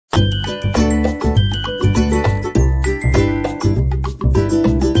All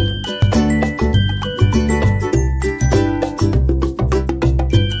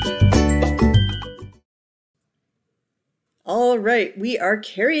right, we are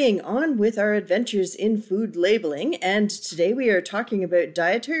carrying on with our adventures in food labeling, and today we are talking about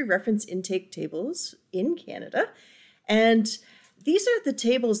Dietary Reference Intake Tables in Canada. And these are the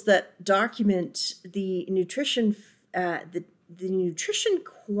tables that document the nutrition, the nutrition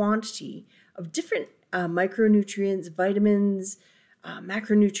quantity of different micronutrients, vitamins,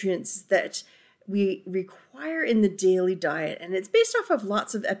 macronutrients that we require in the daily diet. And it's based off of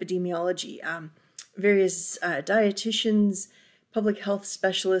lots of epidemiology. Various dietitians, public health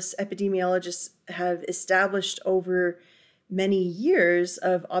specialists, epidemiologists have established over many years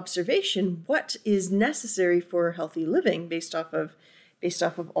of observation what is necessary for healthy living based off of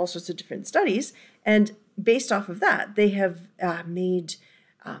all sorts of different studies. And based off of that, they have made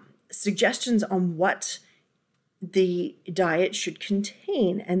suggestions on what the diet should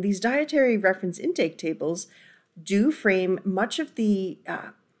contain. And these dietary reference intake tables do frame much of the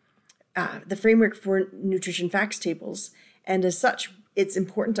framework for nutrition facts tables, and as such, it's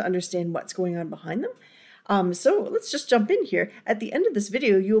important to understand what's going on behind them. So let's just jump in here. At the end of this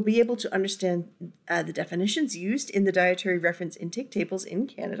video, you'll be able to understand the definitions used in the dietary reference intake tables in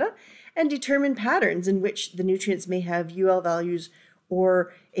Canada and determine patterns in which the nutrients may have UL values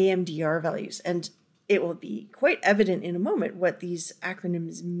or AMDR values. And it will be quite evident in a moment what these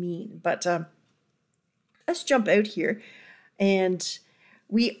acronyms mean. But let's jump out here. And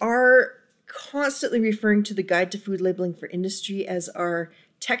we are constantly referring to the Guide to Food Labeling for Industry as our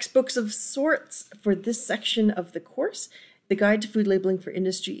textbooks of sorts for this section of the course. The Guide to Food Labeling for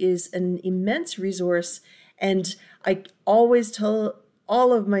Industry is an immense resource, and I always tell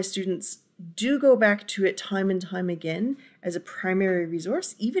all of my students, do go back to it time and time again as a primary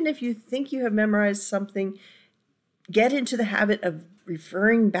resource. Even if you think you have memorized something, get into the habit of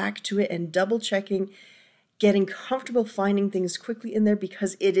referring back to it and double checking, getting comfortable finding things quickly in there,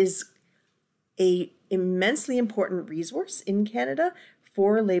 because it is an immensely important resource in Canada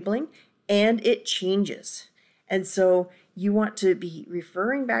for labeling, and it changes. And so you want to be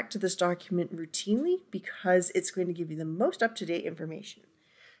referring back to this document routinely because it's going to give you the most up-to-date information.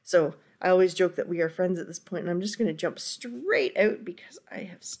 So I always joke that we are friends at this point, and I'm just going to jump straight out because I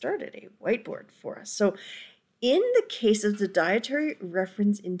have started a whiteboard for us. So in the case of the dietary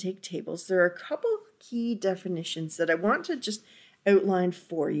reference intake tables, there are a couple key definitions that I want to just outline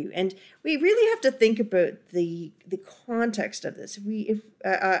for you. And we really have to think about the context of this.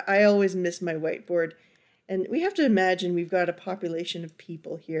 I always miss my whiteboard, and we have to imagine we've got a population of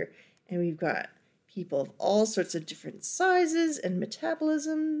people here, and we've got people of all sorts of different sizes and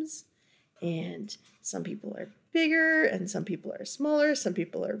metabolisms, and some people are bigger and some people are smaller, some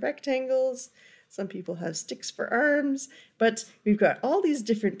people are rectangles, some people have sticks for arms, but we've got all these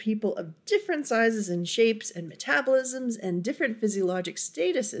different people of different sizes and shapes and metabolisms and different physiologic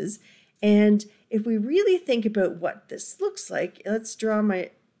statuses. And if we really think about what this looks like, let's draw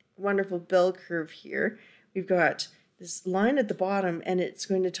my wonderful bell curve here. We've got this line at the bottom, and it's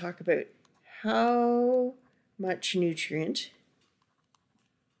going to talk about how much nutrient,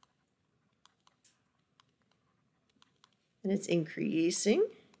 and it's increasing.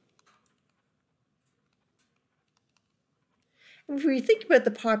 If we think about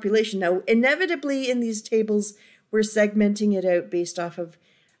the population, now inevitably in these tables, we're segmenting it out based off of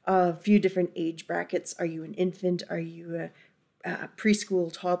a few different age brackets. Are you an infant? Are you a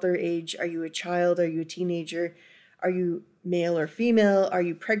preschool, toddler age? Are you a child? Are you a teenager? Are you male or female? Are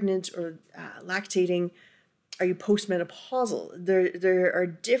you pregnant or lactating? Are you postmenopausal? There are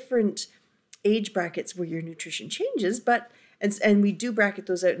different age brackets where your nutrition changes, but and we do bracket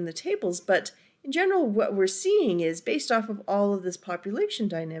those out in the tables, but in general, what we're seeing is, based off of all of this population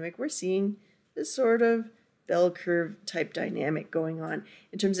dynamic, we're seeing this sort of bell curve type dynamic going on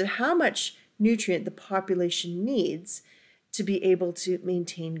in terms of how much nutrient the population needs to be able to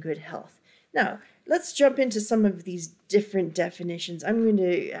maintain good health. Now, let's jump into some of these different definitions. I'm going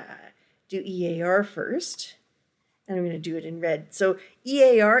to do EAR first, and I'm going to do it in red. So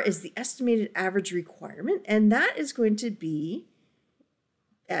EAR is the estimated average requirement, and that is going to be,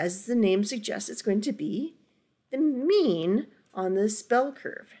 as the name suggests, it's going to be the mean on this bell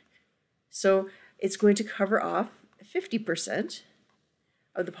curve. So it's going to cover off 50%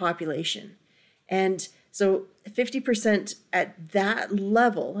 of the population. And so 50% at that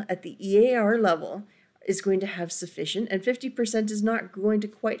level, at the EAR level, is going to have sufficient, and 50% is not going to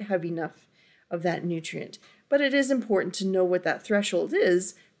quite have enough of that nutrient. But it is important to know what that threshold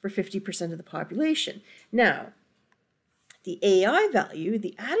is for 50% of the population. Now, The AI value,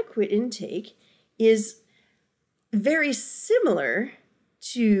 the adequate intake, is very similar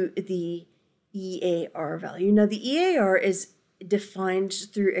to the EAR value. Now, the EAR is defined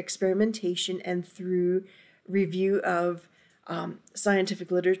through experimentation and through review of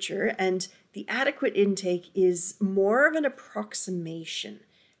scientific literature, and the adequate intake is more of an approximation,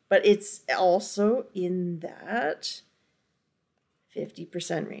 but it's also in that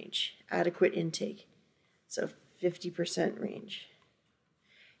 50% range, adequate intake. So 50% range.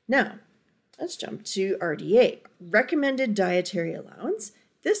 Now, let's jump to RDA, recommended dietary allowance.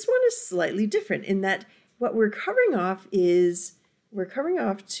 This one is slightly different in that what we're covering off is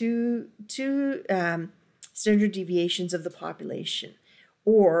two standard deviations of the population,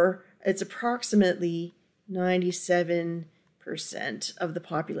 or it's approximately 97% of the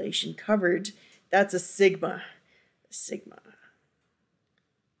population covered. That's a sigma.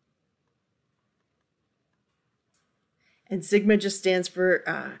 And sigma just stands for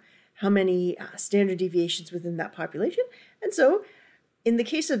how many standard deviations within that population. And so in the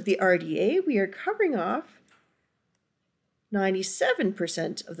case of the RDA, we are covering off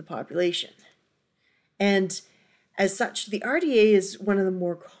 97% of the population. And as such, the RDA is one of the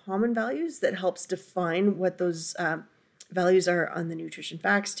more common values that helps define what those values are on the nutrition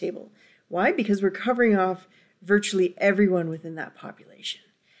facts table. Why? Because we're covering off virtually everyone within that population.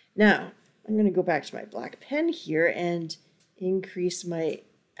 Now, I'm going to go back to my black pen here and increase my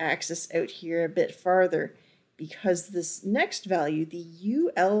axis out here a bit farther, because this next value, the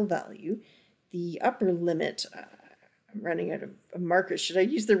UL value, the upper limit, I'm running out of markers. Should I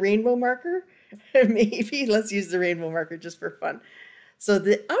use the rainbow marker? Maybe. Let's use the rainbow marker just for fun. So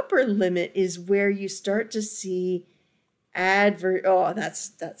the upper limit is where you start to see oh,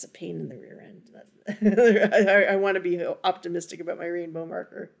 that's a pain in the rear end. I want to be optimistic about my rainbow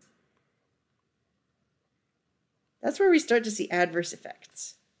marker. That's where we start to see adverse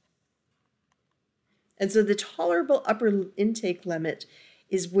effects. And so the tolerable upper intake limit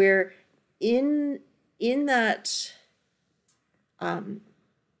is where in that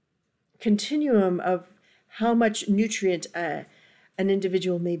continuum of how much nutrient an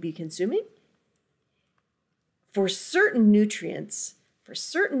individual may be consuming, for certain nutrients,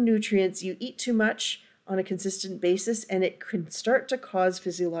 you eat too much on a consistent basis and it can start to cause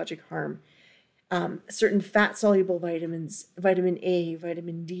physiologic harm. Certain fat-soluble vitamins, vitamin A,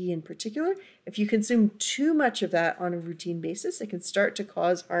 vitamin D in particular, if you consume too much of that on a routine basis, it can start to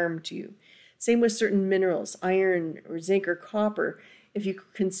cause harm to you. Same with certain minerals, iron or zinc or copper. If you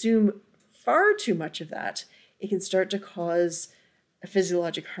consume far too much of that, it can start to cause a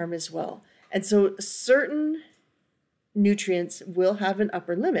physiologic harm as well. And so certain nutrients will have an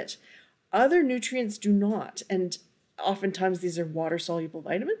upper limit. Other nutrients do not, and oftentimes these are water-soluble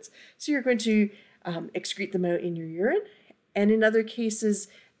vitamins, so you're going to excrete them out in your urine. And in other cases,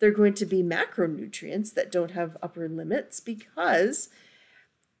 they're going to be macronutrients that don't have upper limits because,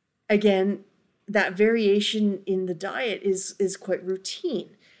 again, that variation in the diet is quite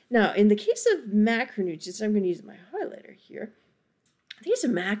routine. Now, in the case of macronutrients, I'm going to use my highlighter here. These are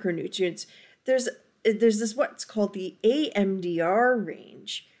macronutrients. There's this what's called the AMDR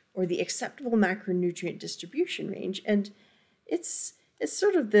range, or the acceptable macronutrient distribution range, and it's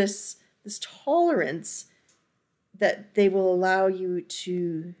sort of this tolerance that they will allow you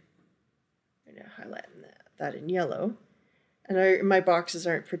to. I'm going to highlight that in yellow, and my boxes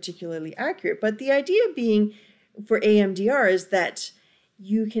aren't particularly accurate, but the idea being for AMDR is that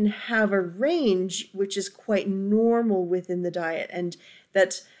you can have a range which is quite normal within the diet, and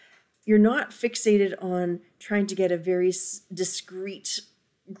that you're not fixated on trying to get a very discrete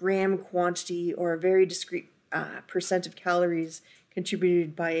gram quantity or a very discrete percent of calories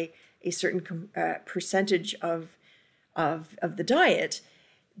contributed by a certain percentage of the diet,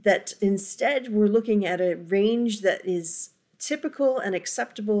 that instead we're looking at a range that is typical and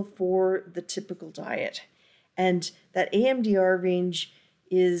acceptable for the typical diet. And that AMDR range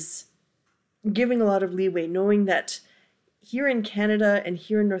is giving a lot of leeway, knowing that here in Canada and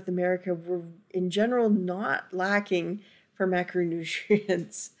here in North America, we're in general not lacking for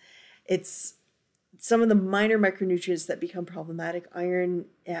macronutrients. It's some of the minor micronutrients that become problematic. Iron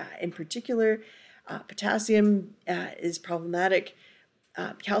in particular, potassium is problematic.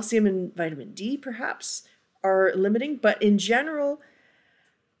 Calcium and vitamin D perhaps are limiting, but in general,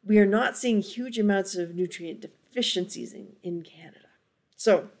 we are not seeing huge amounts of nutrient deficiencies in Canada.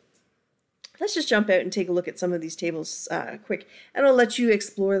 So let's just jump out and take a look at some of these tables quick, and I'll let you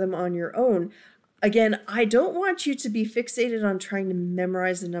explore them on your own. Again, I don't want you to be fixated on trying to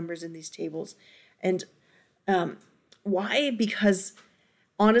memorize the numbers in these tables. And why? Because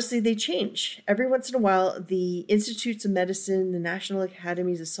honestly, they change. Every once in a while, the Institutes of Medicine, the National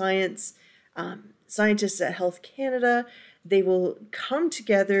Academies of Science, scientists at Health Canada, they will come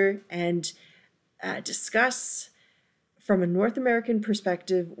together and discuss from a North American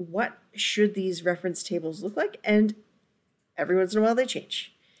perspective, what should these reference tables look like? And every once in a while they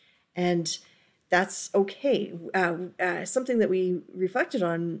change. And that's okay. Something that we reflected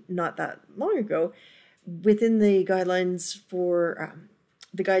on not that long ago within the guidelines for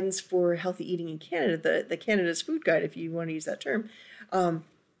the guidance for healthy eating in Canada, the Canada's Food Guide, if you want to use that term.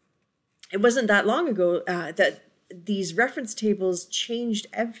 It wasn't that long ago that these reference tables changed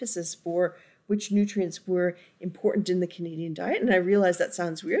emphasis for which nutrients were important in the Canadian diet. And I realize that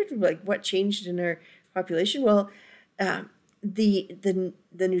sounds weird, like what changed in our population? Well, the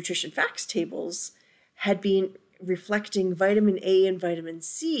nutrition facts tables had been reflecting vitamin A and vitamin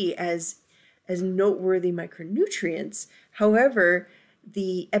C as noteworthy micronutrients. However,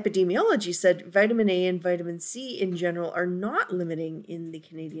 the epidemiology said vitamin A and vitamin C in general are not limiting in the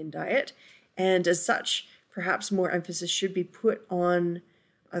Canadian diet. And as such, perhaps more emphasis should be put on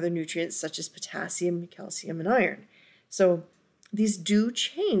other nutrients such as potassium, calcium, and iron. So these do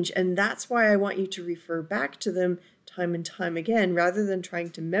change, and that's why I want you to refer back to them time and time again, rather than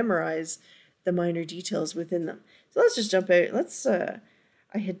trying to memorize the minor details within them. So let's just jump out.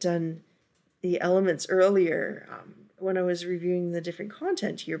 I had done the elements earlier when I was reviewing the different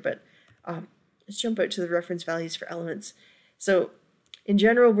content here, but let's jump out to the reference values for elements. So in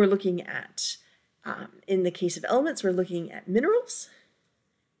general, we're looking at, in the case of elements, we're looking at minerals,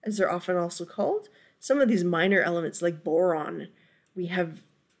 as they're often also called. Some of these minor elements like boron, we have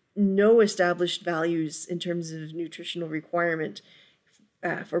no established values in terms of nutritional requirement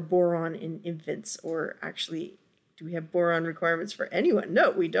for boron in infants, or actually, do we have boron requirements for anyone?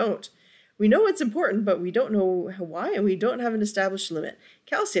 No, we don't. We know it's important, but we don't know why, and we don't have an established limit.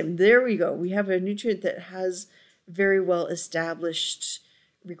 Calcium, there we go. We have a nutrient that has very well established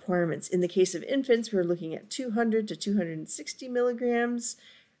requirements. In the case of infants, we're looking at 200 to 260 milligrams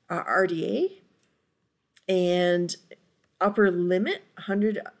RDA, and upper limit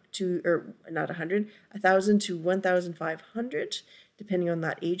 100 to, or not 100, 1,000 to 1,500, depending on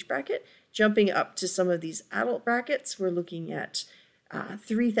that age bracket. Jumping up to some of these adult brackets, we're looking at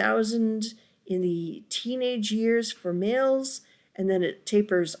 3,000 in the teenage years for males, and then it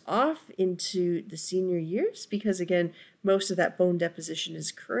tapers off into the senior years, because again, most of that bone deposition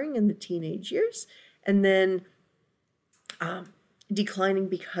is occurring in the teenage years, and then declining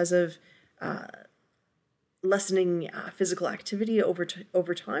because of lessening physical activity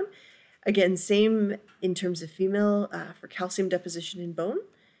over time. Again, same in terms of female for calcium deposition in bone,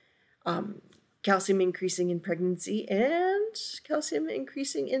 calcium increasing in pregnancy, and calcium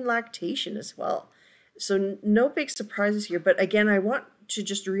increasing in lactation as well. So no big surprises here, but again, I want to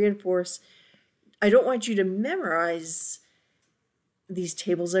just reinforce, I don't want you to memorize these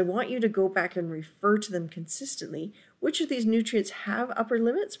tables. I want you to go back and refer to them consistently. Which of these nutrients have upper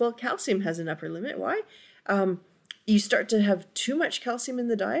limits? Well, calcium has an upper limit. Why? You start to have too much calcium in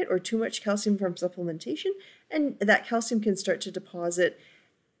the diet, or too much calcium from supplementation, and that calcium can start to deposit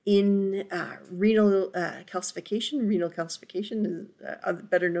in renal calcification. Renal calcification is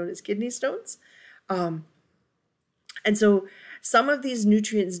better known as kidney stones. And so some of these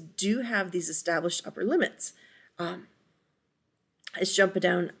nutrients do have these established upper limits. Let's jump it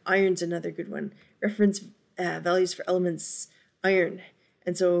down. Iron's another good one. Reference values for elements, iron.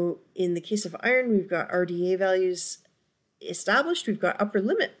 And so in the case of iron, we've got RDA values established. We've got upper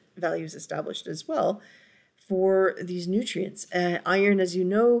limit values established as well for these nutrients. Iron, as you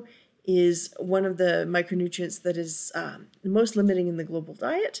know, is one of the micronutrients that is the most limiting in the global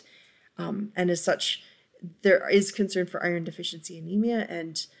diet. And as such, there is concern for iron deficiency anemia,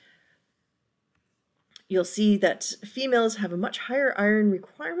 and you'll see that females have a much higher iron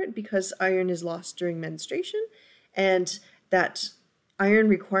requirement because iron is lost during menstruation, and that iron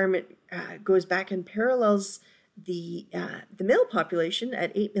requirement goes back and parallels the male population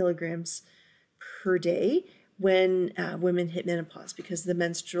at 8 milligrams per day when women hit menopause, because the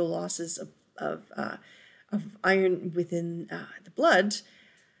menstrual losses of iron within the blood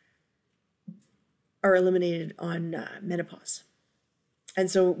are eliminated on menopause. And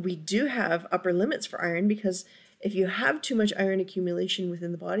so we do have upper limits for iron, because if you have too much iron accumulation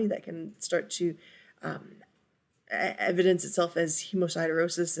within the body, that can start to evidence itself as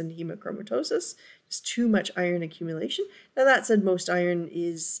hemosiderosis and hemochromatosis. Just too much iron accumulation. Now, that said, most iron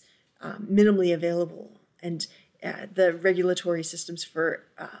is minimally available, and the regulatory systems for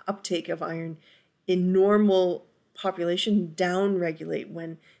uptake of iron in normal population down-regulate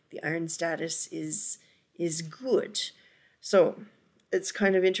when the iron status is good. So it's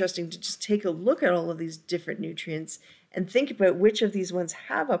kind of interesting to just take a look at all of these different nutrients and think about which of these ones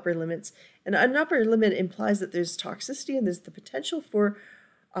have upper limits. And an upper limit implies that there's toxicity and there's the potential for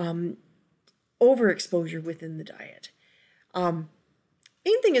overexposure within the diet.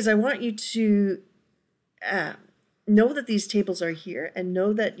 Main thing is I want you to know that these tables are here and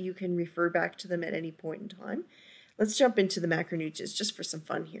know that you can refer back to them at any point in time. Let's jump into the macronutrients just for some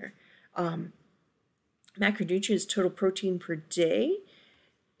fun here. Macronutrients, total protein per day.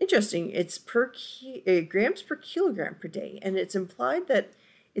 Interesting, it's grams per kilogram per day, and it's implied that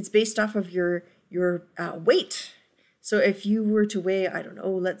it's based off of your weight. So if you were to weigh, I don't know,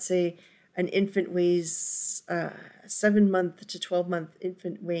 let's say an infant weighs 7-month to 12-month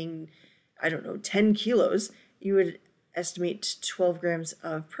infant weighing, I don't know, 10 kilos, you would estimate 12 grams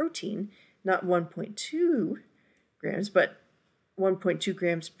of protein, not 1.2 grams, but 1.2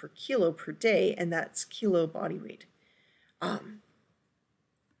 grams per kilo per day, and that's kilo body weight.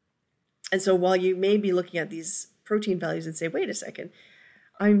 And so while you may be looking at these protein values and say, wait a second,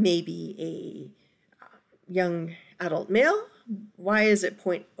 I may be a young adult male. Why is it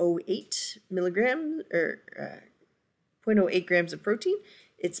 0.08 milligrams or 0.08 grams of protein?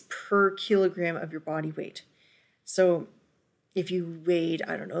 It's per kilogram of your body weight. So if you weighed,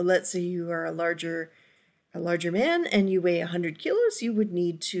 I don't know, let's say you are a larger man and you weigh 100 kilos, you would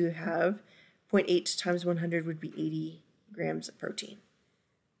need to have 0.8 times 100 would be 80 grams of protein.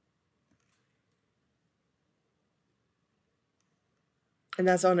 And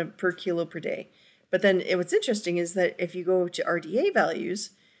that's on a per kilo per day. But then what's interesting is that if you go to RDA values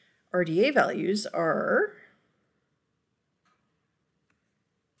are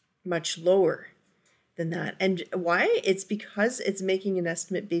much lower than that. And why? It's because it's making an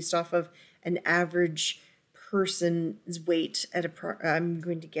estimate based off of an average person's weight at I'm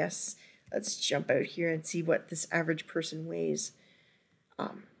going to guess, let's jump out here and see what this average person weighs.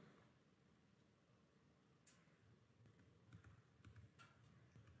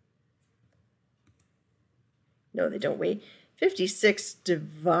 No, they don't weigh. 56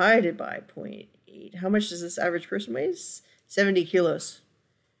 divided by 0.8. How much does this average person weigh? 70 kilos.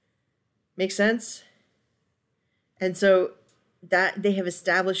 Make sense? And so that they have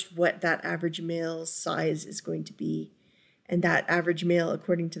established what that average male size is going to be. And that average male,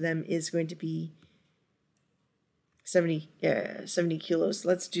 according to them, is going to be 70 kilos.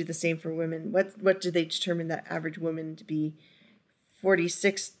 Let's do the same for women. What do they determine that average woman to be?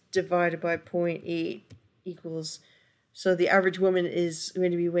 46 divided by 0.8 equals, so the average woman is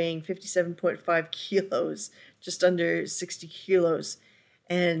going to be weighing 57.5 kilos, just under 60 kilos.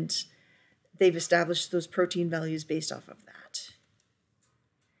 And they've established those protein values based off of that.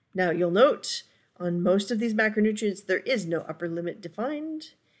 Now, you'll note on most of these macronutrients, there is no upper limit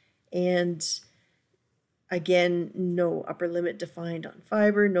defined. And again, no upper limit defined on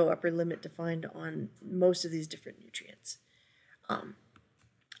fiber, no upper limit defined on most of these different nutrients.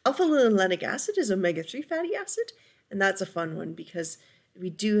 Alpha-linolenic acid is omega-3 fatty acid, and that's a fun one because we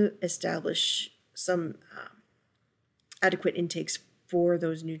do establish some adequate intakes for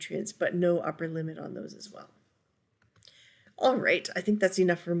those nutrients, but no upper limit on those as well. All right, I think that's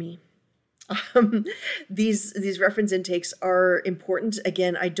enough for me. These reference intakes are important.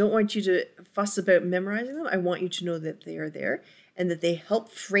 Again, I don't want you to fuss about memorizing them. I want you to know that they are there and that they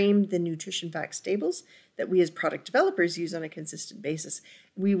help frame the nutrition facts tables that we as product developers use on a consistent basis.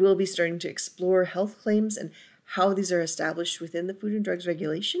 We will be starting to explore health claims and how these are established within the Food and Drugs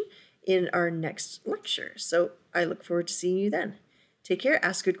Regulation in our next lecture. So I look forward to seeing you then. Take care,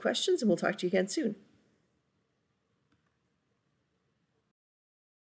 ask good questions, and we'll talk to you again soon.